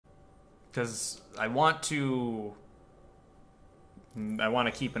because I want to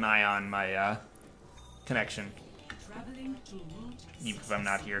keep an eye on my connection, even if I'm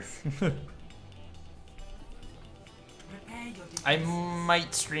not here. I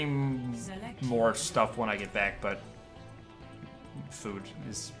might stream more stuff when I get back, but food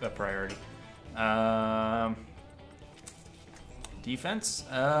is a priority. Defense?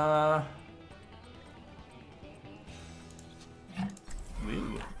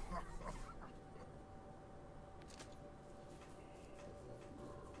 Ooh.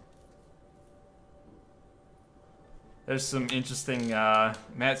 There's some interesting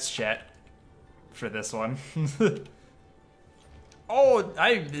Matt's chat for this one. Oh,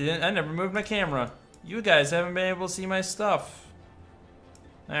 I never moved my camera. You guys haven't been able to see my stuff.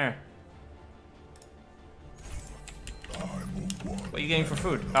 There. What are you getting for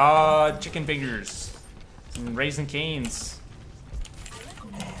food? Chicken fingers. Some Raisin Canes.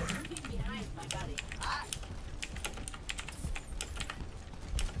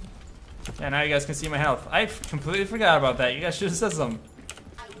 Yeah, now you guys can see my health. I completely forgot about that. You guys should have said something.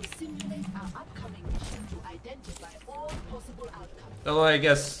 Although I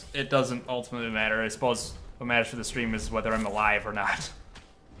guess it doesn't ultimately matter. I suppose what matters for the stream is whether I'm alive or not.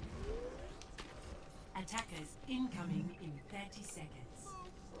 Attackers incoming in 30 seconds.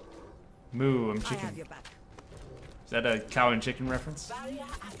 Moo, I'm chicken. Is that a cow and chicken reference?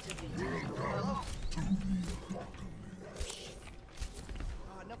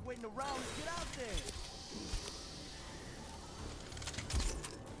 Enough waiting around. Get out there.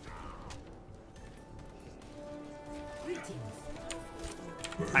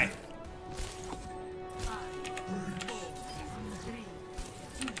 Hi. 5, 4, 3,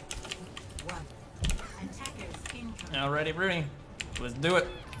 2, 1. Attackers incoming. Alrighty, Bruni. Let's do it.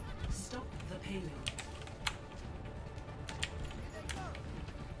 Stop the payload.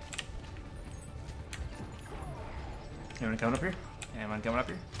 Anyone coming up here? Anyone coming up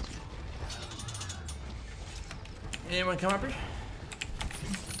here? Anyone come up here?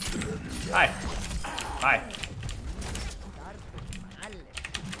 Hi. Hi.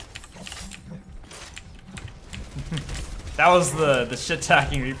 That was the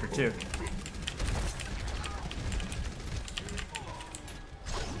shit-talking Reaper too.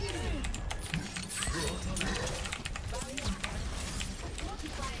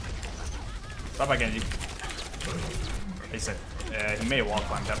 Stop by Genji. They said he may have wall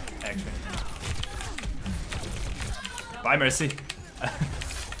climbed up, actually. Bye, Mercy.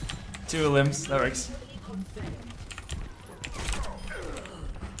 2 limbs, that works.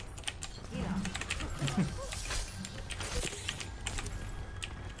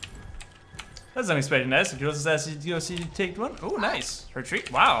 That's unexpected nice. Girls just asked you to go see you take one. Oh, nice.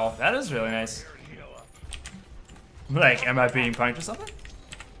 Retreat. Wow, that is really nice. Like, am I being punked or something?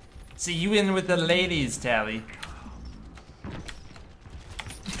 See you in with the ladies, Tally.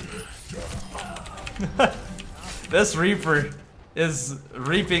 This Reaper is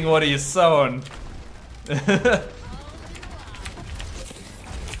reaping what he's sown. Ow.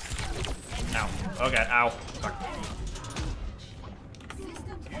 Okay, ow. Fuck.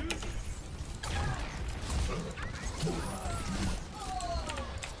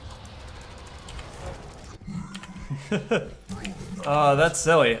 Oh, that's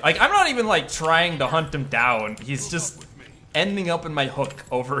silly. Like, I'm not even like trying to hunt him down. He's just ending up in my hook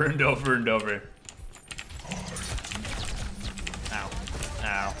over and over and over. Ow.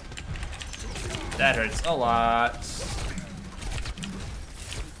 Ow. That hurts a lot.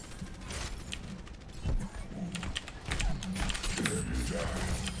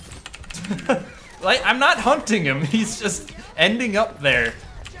 Like, I'm not hunting him. He's just ending up there.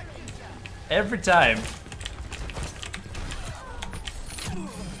 Every time.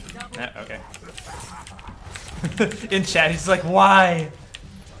 Okay. In chat, he's like, why?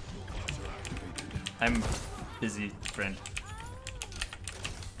 I'm busy, friend.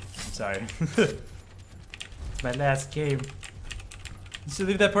 I'm sorry. It's my last game. You should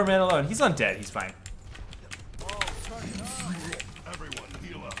leave that poor man alone. He's undead, he's fine. Everyone,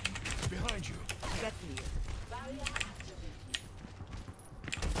 heal up. Behind you.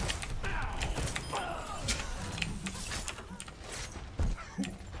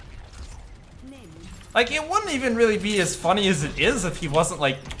 Like, it wouldn't even really be as funny as it is if he wasn't,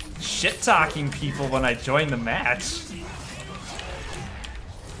 like, shit-talking people when I joined the match.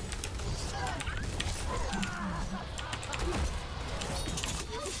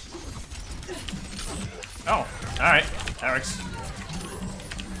 Oh, alright. That works.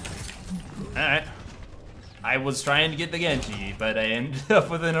 Alright. I was trying to get the Genji, but I ended up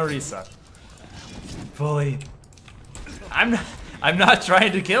with an Orisa. Bully. I'm not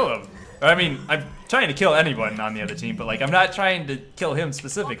trying to kill him. I mean, I'm trying to kill anyone on the other team, but like I'm not trying to kill him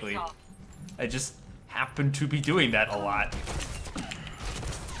specifically. I just happen to be doing that a lot.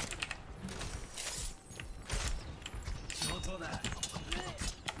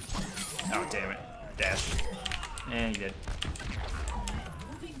 Oh, damn it. Dash. And he did.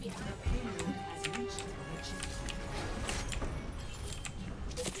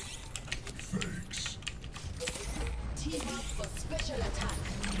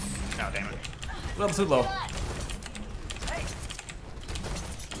 Oh, damn it. A little too low.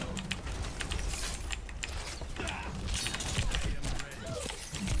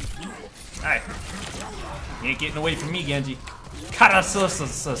 Alright. You ain't getting away from me, Genji.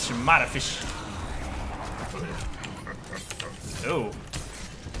 Karasosa Shimada fish. Oh.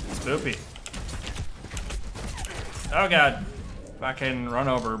 Spoopy. Oh god. Fucking run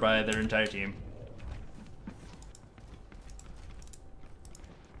over by their entire team.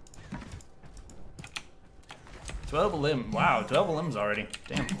 $12 limb. Wow, 12 limbs already.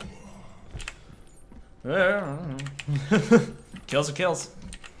 Damn. Kills are kills.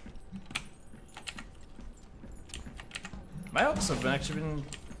 My hooks have actually been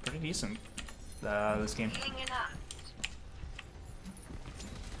pretty decent this game.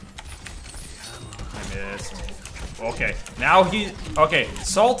 I missed. Okay, now he... Okay,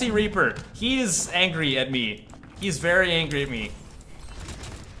 Salty Reaper. He is angry at me. He's very angry at me.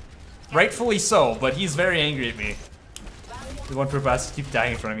 Rightfully so, but he's very angry at me. The one poor bastard keeps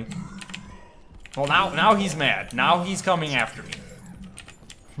dying in front of me. Well, now he's mad. Now he's coming after me.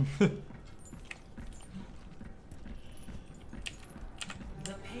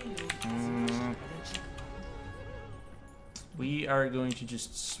 We are going to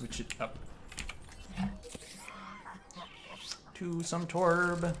just switch it up to some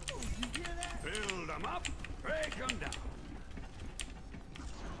Torb. Build them up, break them down.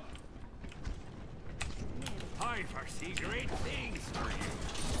 I foresee great things for you.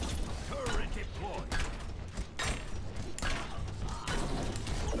 Turret deployed.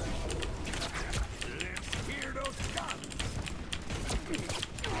 Let's hear those guns.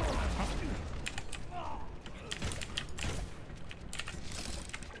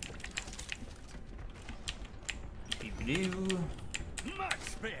 Beep-a-doo. Much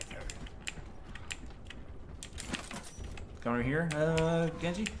better. Come over here,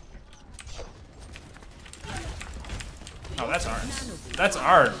 Genji. Oh, that's ours. That's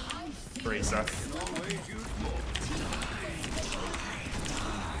our Brisa.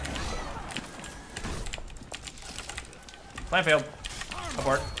 Plan failed.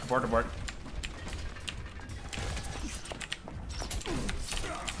 Abort, abort, abort.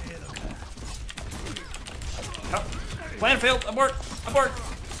 Oh, plan failed. Abort, abort.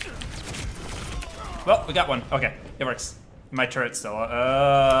 Well, we got one. Okay, it works. My turret's still.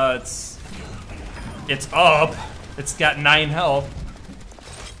 It's up. It's got 9 health.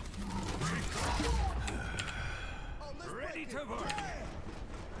 Ready to work.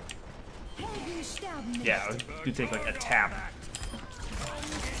 Yeah, you take like a tap.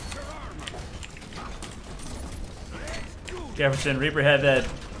 Jefferson Reaper had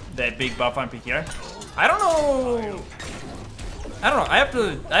that big buff on PTR. I don't know. I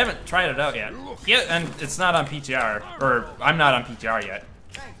haven't tried it out yet. Yeah, and it's not on PTR, or I'm not on PTR yet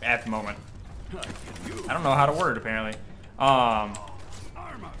at the moment. I don't know how to word apparently. But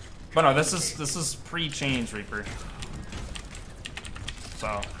no, this is pre-change Reaper.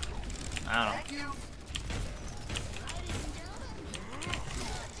 So I don't know.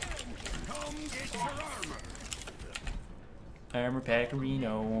 Come get your armor. Armor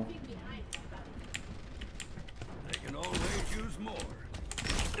Packarino. They can always use more.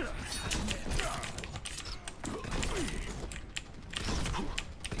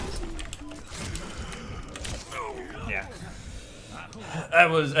 Yeah.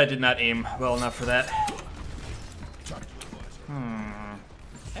 I did not aim well enough for that.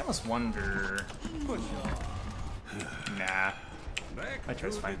 I almost wonder. Nah. My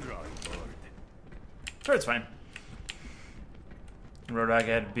turret's fine. Turret's fine. Roadhog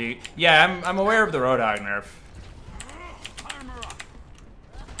had big. Yeah, I'm aware of the Roadhog nerf. Armor up.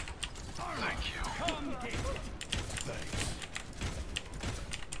 Thank you. Come get it.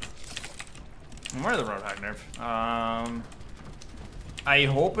 I'm aware of the Roadhog nerf. I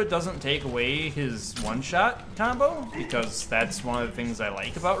hope it doesn't take away his one-shot combo, because that's one of the things I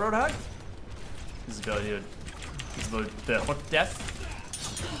like about Roadhog. His ability to the hook death.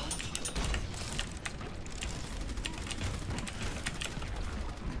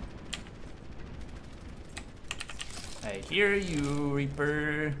 I hear you,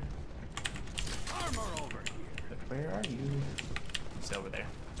 Reaper. Armor over here. But where are you? He's over there.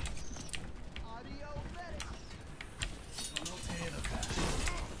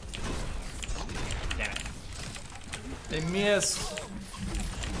 They miss.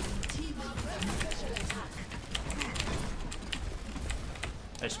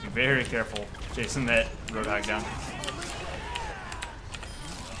 I should be very careful chasing that Roadhog down.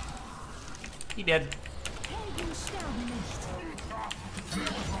 He dead.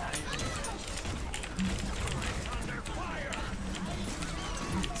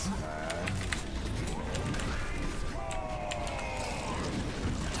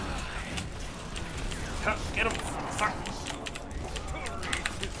 Get him! Fuck!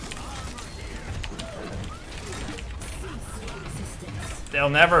 They'll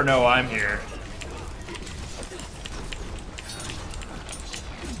never know I'm here.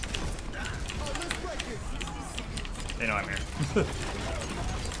 They know I'm here.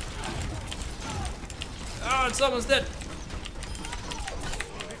 Oh, it's almost dead.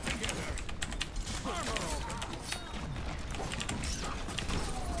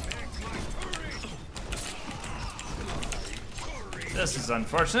 This is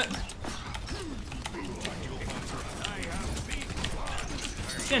unfortunate.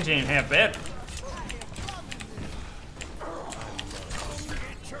 Genji ain't half bad.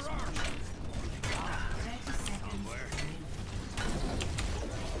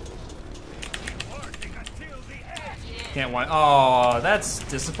 Can't one. Oh, that's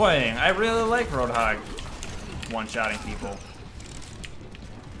disappointing. I really like Roadhog one-shotting people.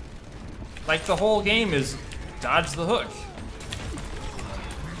 Like the whole game is dodge the hook.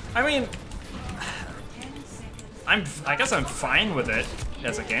 I mean, I guess I'm fine with it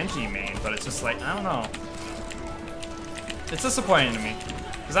as a Genji main, but it's just like, I don't know. It's disappointing to me.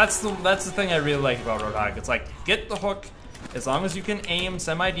 Because that's the thing I really like about Roadhog. It's like, get the hook, as long as you can aim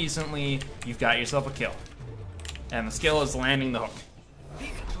semi-decently, you've got yourself a kill. And the skill is landing the hook.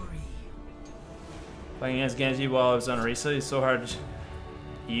 Playing as Genji while I was on Orisa is so hard.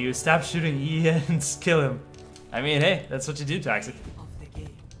 You stop shooting E and kill him. I mean, hey, that's what you do, Toxic.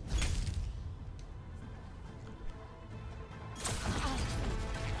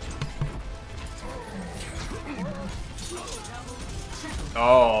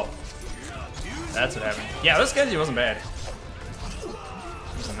 Oh, that's what happened. Yeah, this Genji wasn't bad. He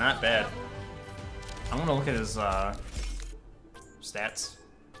was not bad. I'm gonna look at his stats.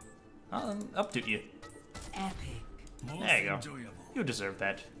 I'll update you. Epic. There you go. You deserve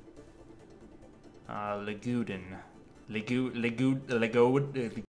that. Leguden. Legode.